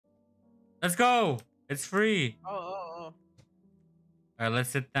Let's go. It's free. Oh. All right, let's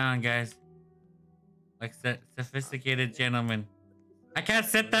sit down, guys. Like sophisticated gentlemen. I can't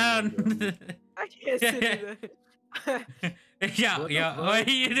sit down. I can't sit in Yo, what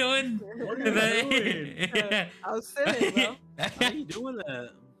are you doing? What are you doing? I was sitting, bro. How are you doing that?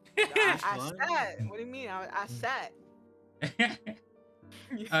 I sat. What do you mean? I sat.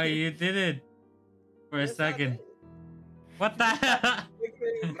 Oh, you did it for a Yes, I second. did. What the hell?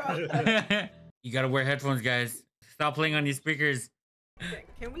 You gotta wear headphones, guys. Stop playing on these speakers.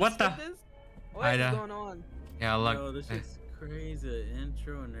 Can we What skip the- this? What is know. going on? Yeah, look. Yo, this is crazy. The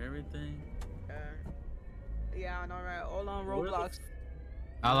intro and everything. Yeah, I know, right? All on Where the Roblox.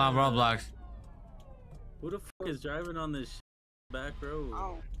 All on Roblox. Who the fuck is driving on this back road? I don't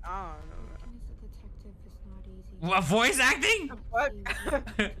know. As a detective is not easy. What voice acting? What?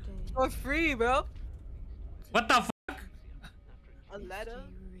 For free, bro. What the fuck? A letter?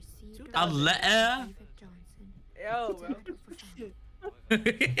 A letter? Yo, bro.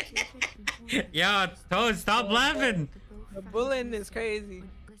 Yo, Toad, stop laughing. The bullying is crazy.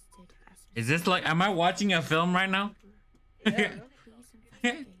 Is this like, am I watching a film right now? Yeah.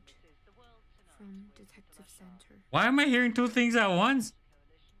 From Detective Center. Why am I hearing two things at once?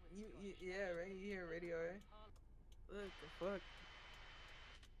 Yeah, right. You hear radio, right? What the fuck?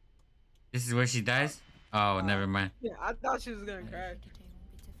 This is where she dies? Oh, never mind. Yeah, I thought she was gonna cry.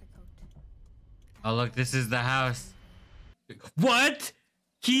 Oh, look, this is the house. What?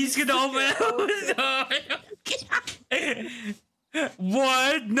 He's gonna open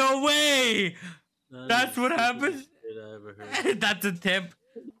What? No way! That's what happens? Shit I ever heard. That's a tip.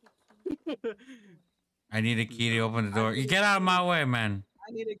 I need a key to open the door. You get out of my way, man.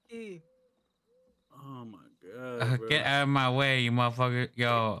 I need a key. Oh my god. Bro. Get out of my way, you motherfucker.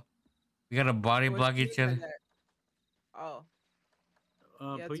 Yo, we gotta body Where's block the each key other. for that? Oh.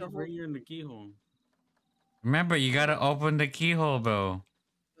 Yeah, Put it's a your finger in the keyhole. Remember, you gotta open the keyhole, bro.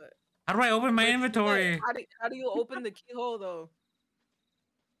 But- How do I open my Wait, inventory? How do you open the keyhole though?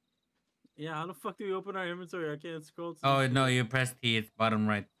 Yeah, how the fuck do we open our inventory? I can't scroll to Oh, the no, shit. you press T. It's bottom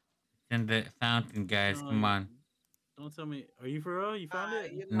right. It's in the fountain, guys. Come on. Don't tell me. Are you for real? You found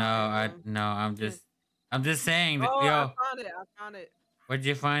it? You're No, lying, bro. I'm just saying that, Oh, yo, I found it. where'd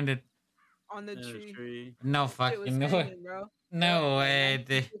you find it? On the In a tree. No It was fucking way. hanging, bro. No way.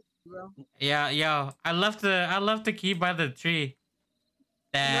 Bro. Yeah, yo, I left the key by the tree.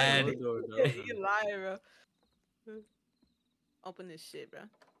 Dad. You liar, bro. Open this shit, bro.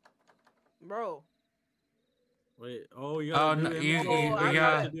 Bro. Wait. Oh, you Oh, gotta no, do it. you I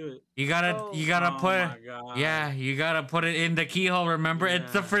gotta do it. you gotta Oh. you gotta Oh put my God. yeah, you gotta put it in the keyhole. Remember,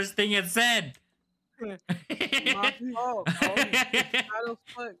 it's the Yeah. first thing it said. My fault. How the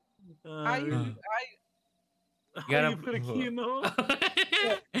fuck? How you? How gotta- you put a key in the hole?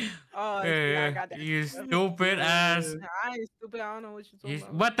 Oh, yeah, I got that. You stupid ass. I ain't stupid. I don't know what you're talking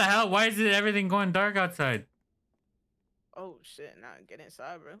about. What the hell? Why is it everything going dark outside? Oh shit! Now get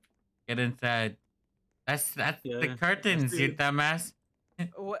inside, bro. Get inside. That's the Yeah, curtains, that's you it. dumbass.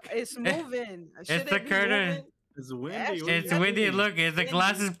 What? It's moving. Shouldn't the it be curtain. moving? It's windy. Actually, what do you It's windy. mean? Look, the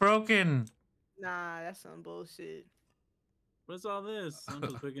glass is broken. Nah, that's some bullshit. What's all this? I'm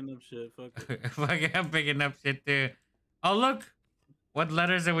just picking up shit. Fuck it. Fuck, I'm picking up shit too. Oh look, what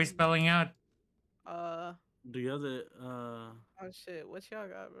letters are we spelling out? Do you have the Oh shit! What y'all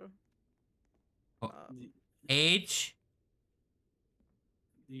got, bro? Oh. H.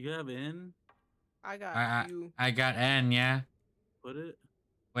 Do you have N? I got you. I got N. Yeah. Put it.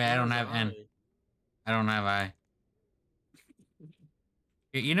 Wait, I don't Where's have N. I? I don't have I.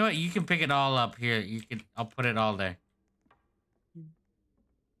 You know what? You can pick it all up here. You can. I'll put it all there.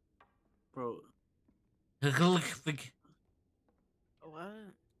 Bro, What?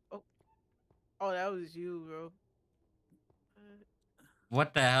 Oh, that was you, bro.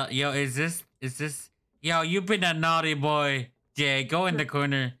 What the hell? Yo, is this? Yo, you been a naughty boy, Jay. Go in the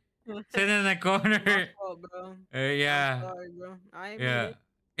corner. Sit in the corner. Oh, bro. Yeah. I'm sorry, bro. I ain't Yeah. mean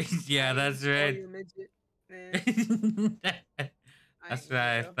it. Yeah, I that's ain't right. you midget, man. That's ain't what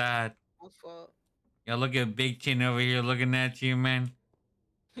I mean it, bro. thought. My fault. Yo, look at Big Chin over here looking at you, man.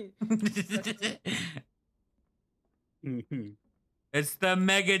 It's the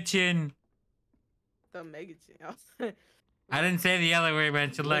Mega Chin. The mega chin. I didn't say the other way,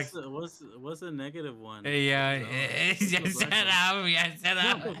 man. Chillax. what's the negative one? Yeah, What's the yeah, shut black up. Yeah, shut one?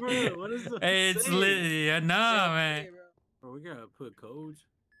 up. No, for real, what is the It's saying? lit. Yeah, no, man. Bro, we gotta put codes.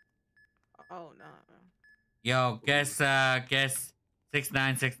 Oh no. Yo, guess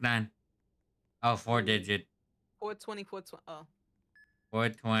 6969. Oh, 4-digit. 420, 420. Oh,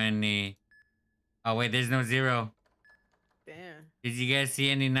 420. Oh wait, there's no 0. damn. Did you guys see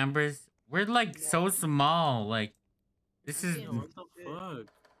any numbers? We're like so small. Like this is. Yo, what the fuck?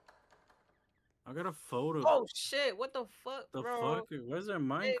 I got a photo. Oh shit! What the fuck, The bro? fuck? Where's our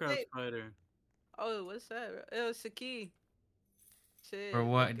Minecraft wait. spider? Oh, what's that? Bro? It was a key. Shit. For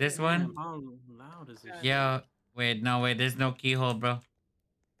what? Okay. This Damn, one? how loud is this? Yeah. Wait. No. Wait. There's no keyhole, bro.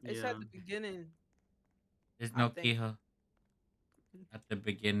 It's at the beginning. There's I no think. keyhole at the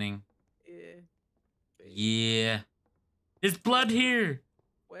beginning. Yeah. Yeah. There's blood here.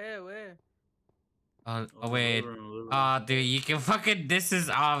 Where? Oh, Oh, wait. liver room. Oh, dude, you can fucking. This is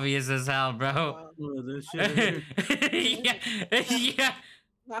obvious as hell, bro. Oh, this shit.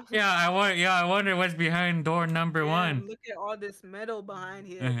 yeah. I wonder what's behind door number one. Look at all this metal behind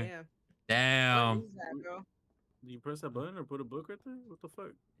here. Uh-huh. Damn. Damn. What is that, bro? Do you press that button or put a book right there? What the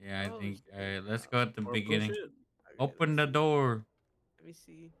fuck? Yeah, I Oh, think. shit. All right, let's go at the Or push beginning. it? Okay, Open the let's see. door. Let me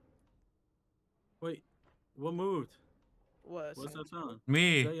see. Wait, what moved? What? What's that sound? Is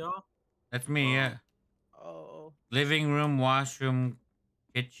Me. that y'all? That's me. Oh. Yeah. Oh. Living room, washroom,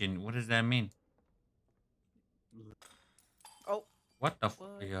 kitchen. What does that mean? Oh. What the What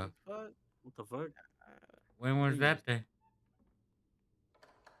fuck? Yeah. the fuck? What the fuck? When was that there?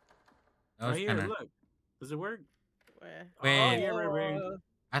 That was Right here, kind of. look. Does it work? Where? Wait. Yeah, right.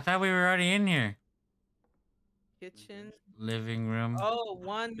 I thought we were already in here. Kitchen. Living room. Oh,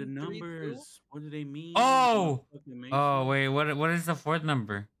 1, The 3, 2. numbers. What do they mean? Oh! Fucking make Oh sure. wait, what is the fourth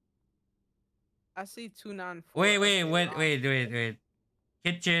number? I see 294. Wait.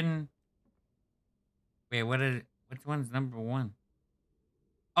 Kitchen. Wait, which one's number one?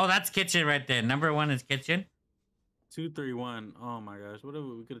 Oh, that's kitchen right there. Number one is kitchen. 231. Oh my gosh. What if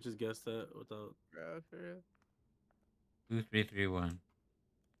we could have just guessed that without. Bro, for real. 2331.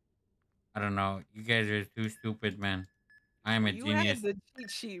 I don't know. You guys are too stupid, man. I am a You genius. had the cheat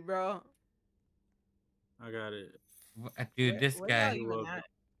sheet, bro. I got it. Dude, this Where guy. y'all even welcome. at?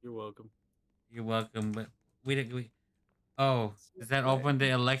 You're welcome. You're welcome, but we. Oh, does that open the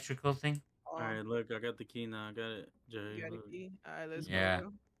electrical thing? Oh, Alright, look. I got the key now. I got it. Jerry. you got a Look. key? Alright, let's Yeah. go,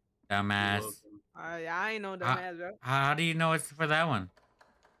 bro. You're Dumbass. welcome. I ain't know dumbass, bro. How do you know it's for that one?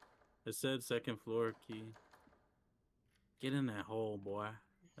 It said second floor key. Get in that hole, boy.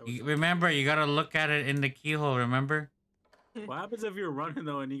 That was it. Remember, you gotta look at it in the keyhole. Remember? What happens if you're running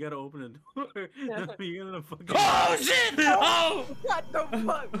though and you gotta open the door? You're gonna fucking. Oh shit! Oh! What the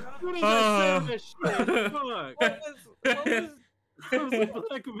fuck, bro? What is Oh. that shit? Fuck. What was That was a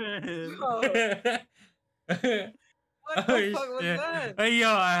black man. what the fuck was that? Hey, yo,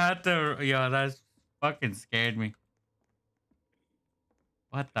 I had to. Yo, that's fucking scared me.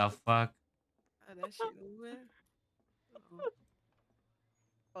 What the fuck? Oh, that shit moving?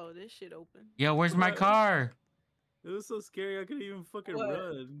 Oh, this shit open. Yo, where's my What? car? It was so scary. I couldn't even fucking What?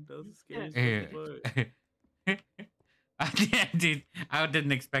 run. That was the scariest Here. fucking part. Dude, I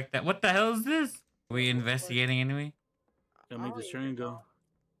didn't expect that. What the hell is this? Are we investigating anyway? Gotta make I this don't train even go. know.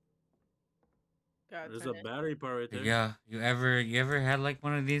 Gotta There's turn a it. battery part right there. Yeah. You ever had like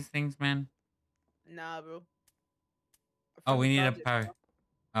one of these things, man? Nah, bro. Oh, we need a Budget, power.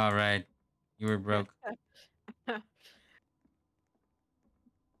 All right. You were broke.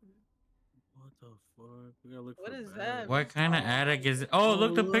 What the fuck? We gotta look What for is battery. that? What kind of attic is it? Oh,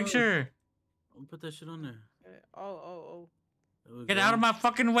 look the look. picture. I'll put that shit on there. Oh. There we Get go. out of my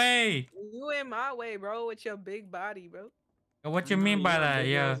fucking way. You in my way, bro, with your big body, bro. What I you know, mean by got that?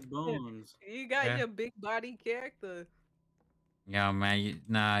 big Yeah. ass bones. You got Yeah. your big body character. Yeah, man.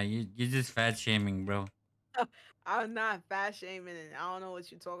 You're just fat shaming, bro. I'm not fat shaming, and I don't know what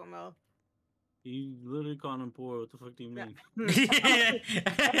you're talking about. You literally called him poor. What the fuck do you mean?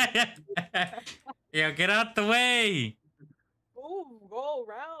 Yo, get out the way. Ooh, go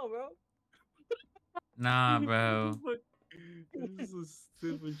around, bro. Nah, bro. This is some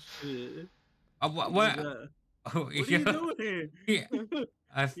stupid shit. What? What? is that? Oh, What are you doing here? Yeah,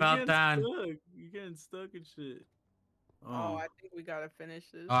 I You're fell getting down. Stuck. You're getting stuck and shit. Oh, I think we gotta finish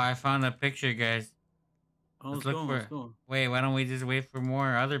this. Oh, I found a picture, guys. let's look go. for Let's it. go. Wait, why don't we just wait for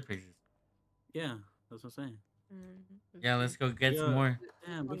more other pictures? Yeah, that's what I'm saying. Mhm. Yeah, let's go get some Yeah. more.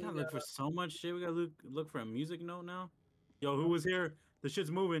 Damn, we Oh, gotta yeah. look for so much shit. We gotta look for a music note now. Yo, who was here? The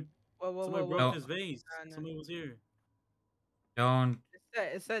shit's moving. Whoa, Somebody broke No. his vase. Nah. Somebody was here. Don't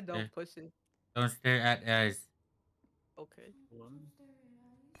It said Yeah. don't push it. stare at eyes. Okay. What?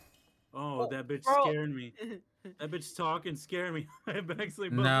 Oh, Oh, that bitch bro. scared me. That bitch talking scared me. I actually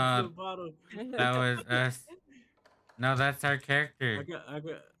bumped Nah. into the bottle. That was us. No, that's our I character.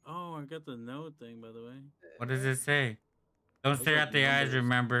 got the note thing, by the way. What does it say? Don't Looks stare like at the eyes, numbers.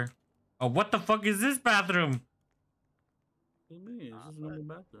 remember. Oh, what the fuck is this bathroom? What do you mean? It's just another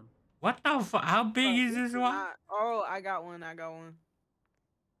bathroom. What the fuck? How big is this one? Oh, I got one.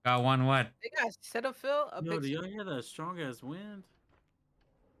 Got one what? They got Cetaphil, a Yo, do picture. y'all hear that strong ass wind?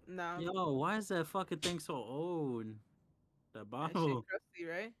 Nah, Yo, why is that fucking thing so old? That that shit bottle. crusty,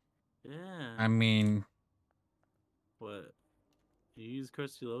 right? Yeah. I mean, What? You use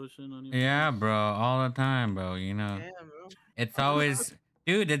crusty lotion on your yeah, face? bro, all the time, bro. You know, Damn, bro. it's Oh, always,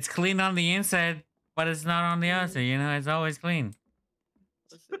 dude. It's clean on the inside, but it's not on the outside. You know, it's always clean.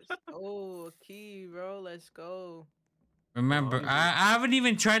 what's this? Oh, a key, bro. Let's go. Remember, Oh, I haven't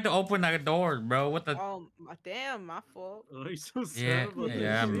even tried to open that door, bro. What the? Oh, damn, my fault. oh, you're so sad Yeah, about that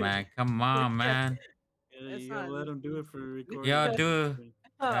yeah, shit. man. Come on, man. Yeah, It's you gotta not. let him do it for recording. Yo, dude.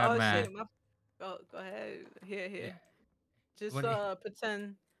 Yeah, Oh man. shit, my. Go ahead. Here. Yeah. Just What?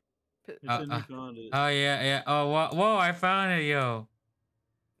 pretend. Pretend you found it. Oh yeah, yeah. Oh, whoa! I found it, yo.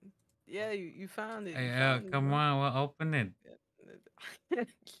 Yeah, you found it. You Yeah, found it, come bro. on, we'll open it.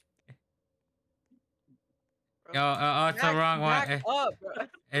 Bro, Yo, oh, it's the wrong one. back up, bro.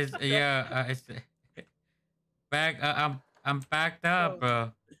 It's yeah, it's back. I'm backed up,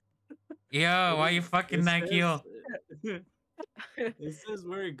 bro. Yo, why you fucking Nike? Yo? It says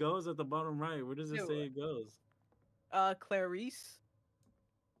where it goes at the bottom right. Where does it Yeah, say it goes? Clarice.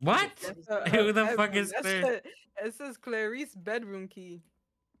 What? That's Who the bedroom. fuck is That's Claire? it says Clarice bedroom key.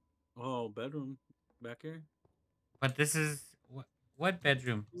 Oh, bedroom back here. But this is what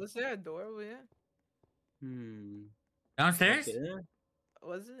bedroom? Was there a door over here? Downstairs? Up there?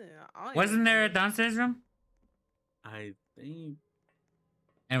 Was it? I don't Wasn't even there a remember. downstairs room? I think.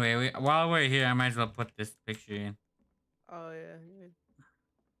 Anyway, while we're here, I might as well put this picture in. Oh yeah.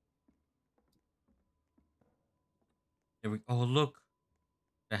 There we. Oh look,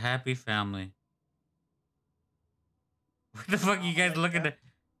 the happy family. What the fuck you guys looking at?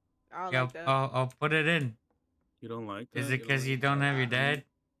 I don't Yeah, like that. I'll put it in. You don't like that? Is it because you like don't that? have your dad?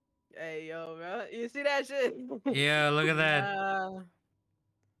 Hey yo, bro, you see that shit? Yeah, look at that.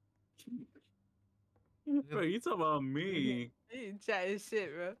 Bro, you talking about me? You chatting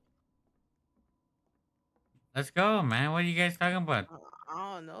shit, bro. Let's go, man. What are you guys talking about?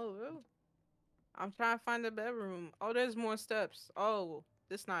 I don't know, bro. I'm trying to find the bedroom. Oh, there's more steps. Oh,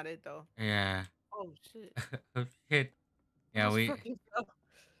 this not it though. Yeah. Oh shit. Oh shit. Yeah, Let's we. fucking go.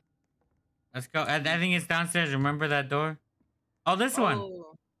 Let's go. I think it's downstairs. Remember that door? Oh, this one.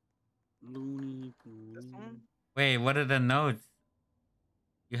 Oh, Looney this Tunes. one? Wait, what are the notes?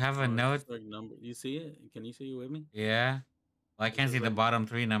 You have a Oh, it's note? just like number. You see it? Can you see it with me? Yeah. Well, I It's can't just see the like- bottom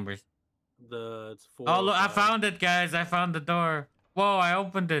 3 numbers. It's 4. Oh, look, I 5. found it, guys. I found the door. Whoa, I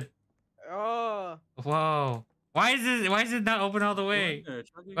opened it. Oh, Whoa. Why is it not open all the Go way? in there,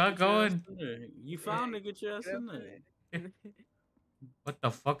 Chucky, Well, get your go ass in. there. You found it. Get your ass get in up there. in it. What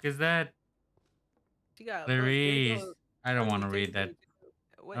the fuck is that? She got Clarice. I don't Look, want to you read take- that.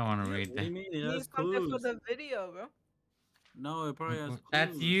 What? I don't want to You read What do that. you mean? It need has something for clues. the video, bro. No, it probably has clues.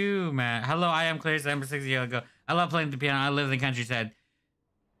 That's you, man. Hello, I am Clarice. I'm 6 years ago. I love playing the piano. I live in the countryside.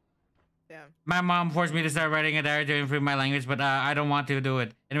 Damn. My mom forced me to start writing a diary to improve my language, but I don't want to do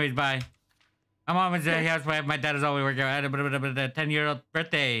it. Anyways, bye. My mom is a housewife. My dad is always working. I had a 10-year-old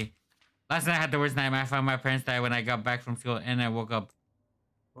birthday. Last night I had the worst nightmare. I found my parents died when I got back from school, and I woke up.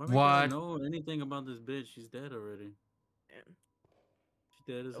 Why we What? gotta know anything about this bitch? She's dead already. Damn. She's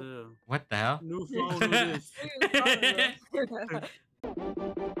dead as hell. What the hell? New phone. Who this? What are you talking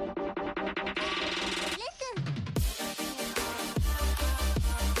about?